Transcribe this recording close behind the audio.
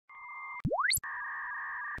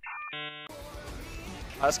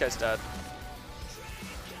Oh, this guy's dead.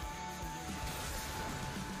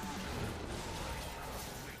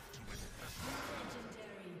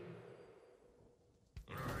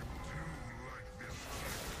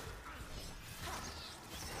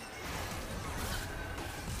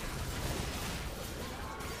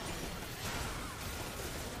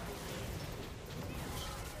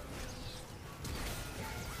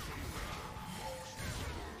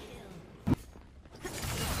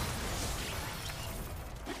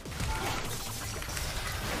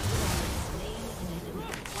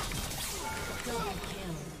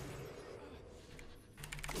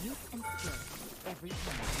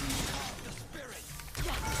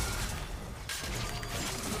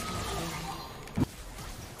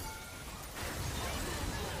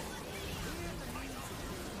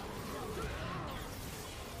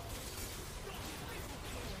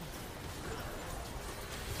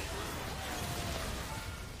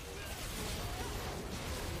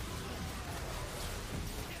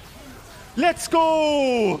 Let's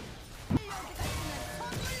go!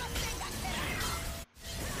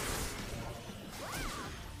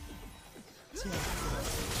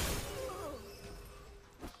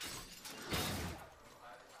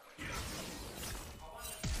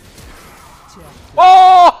 오!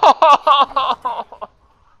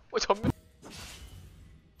 전면.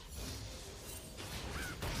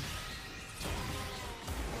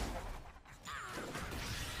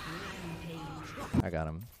 I got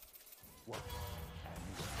him.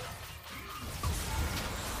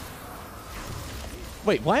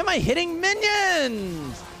 Wait, why am I hitting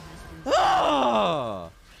minions? Oh!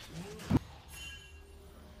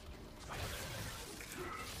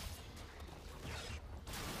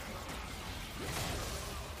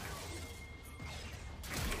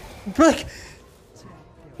 Like,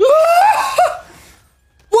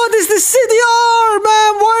 what is the CDR,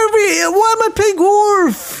 man? Why am I pink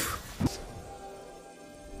wolf?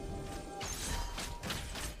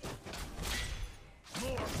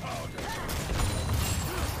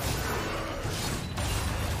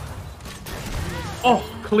 Oh,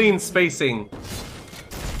 clean spacing.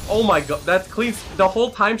 Oh my god, that's clean. The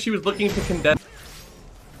whole time she was looking to condense.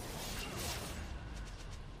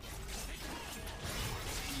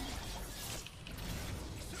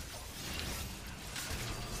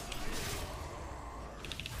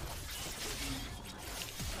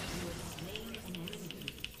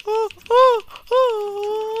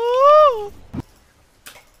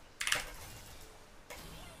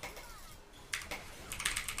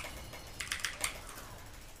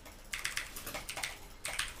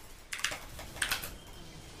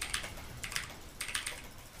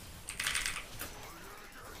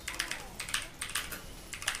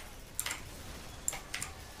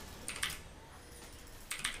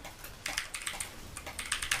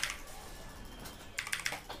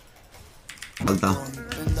 Falta.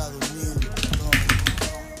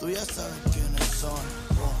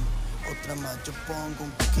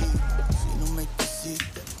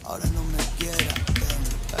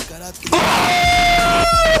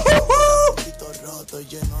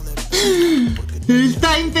 El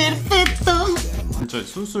time perfecto. 진짜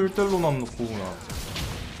순수 1대1로만 놓고 나.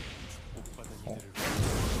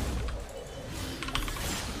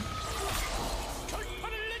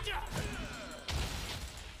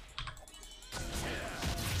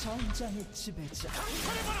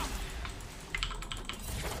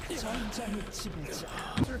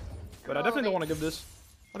 But I definitely don't want to give this.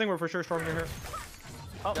 I think we're for sure stronger here.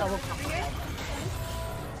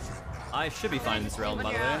 I should be fine in this realm,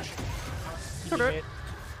 by the way. Okay.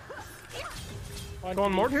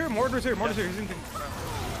 Going Mord here? Mord is here. Mord is here. He's in. Nice.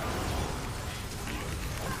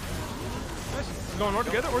 We're going Mord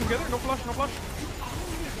together. Mord together. No flash. No flash.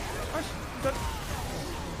 Nice. Dead.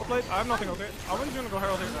 Well played. I have nothing. Okay. I was gonna go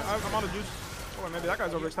Herald here. I'm out of juice. Oh, maybe that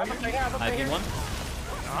guy's overextended. I did one.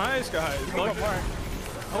 Nice, guys.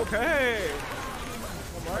 Okay.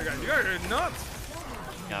 Oh my god, you guys are nuts.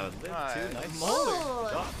 Yeah, too nice.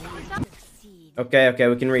 Okay, okay,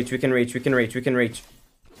 we can reach. An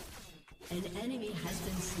enemy has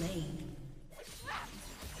been slain.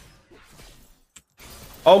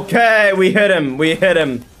 Okay, we hit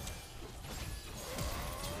him.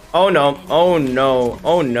 Oh no. Oh no.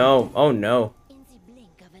 Oh no. Oh no.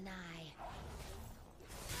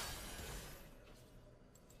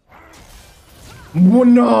 No,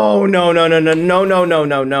 no, no, no, no, no, no, no, no,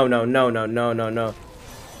 no, no, no, no, no, no, no, no.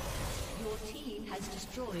 Your team has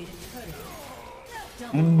destroyed a turret.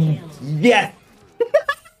 Double kill. Yes.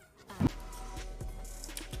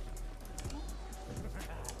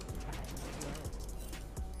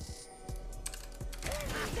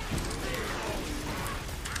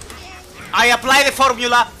 I apply the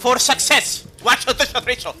formula for success. One shot, two shot,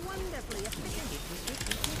 three shot.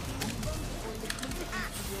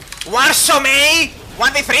 One shot me.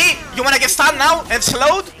 1v3. You wanna get stunned now and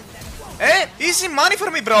slowed? Eh? Easy money for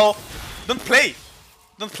me, bro. Don't play.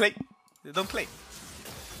 Don't play. Don't play.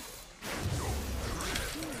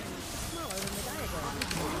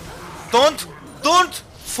 Don't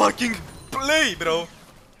fucking play, bro.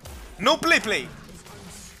 No play.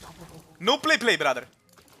 No play, brother.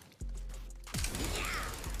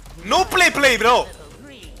 No play, bro.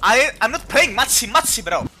 I'm not playing matchy,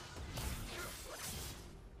 bro.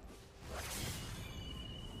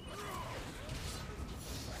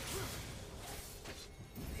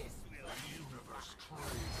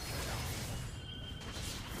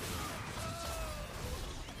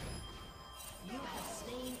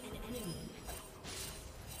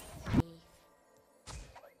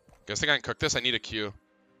 Guess I can't cook this. I need a Q.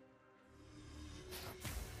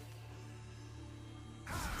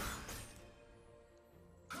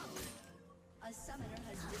 A summoner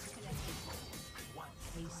has disconnected.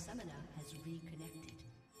 A summoner has reconnected.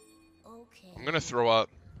 Okay. I'm gonna throw up.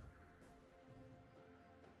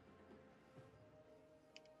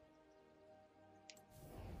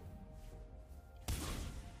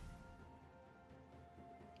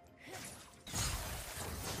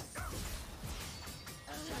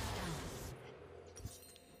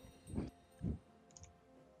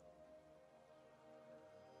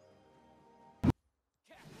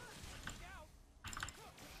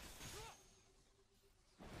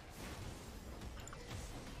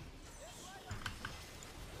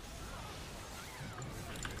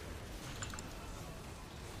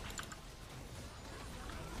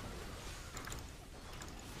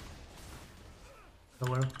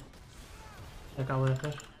 Bueno. ¿Qué acabo de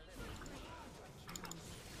hacer?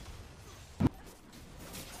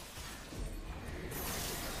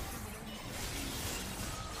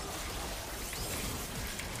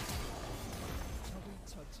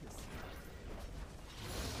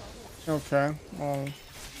 Okay, well,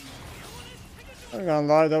 I'm not gonna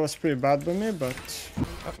lie, that was pretty bad by me, but...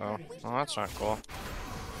 Uh-oh. Oh, that's not cool.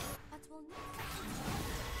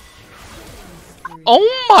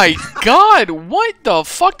 Oh my god! What the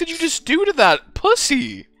fuck did you just do to that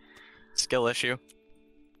pussy? Skill issue.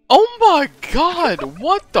 Oh my god!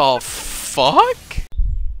 What the fuck?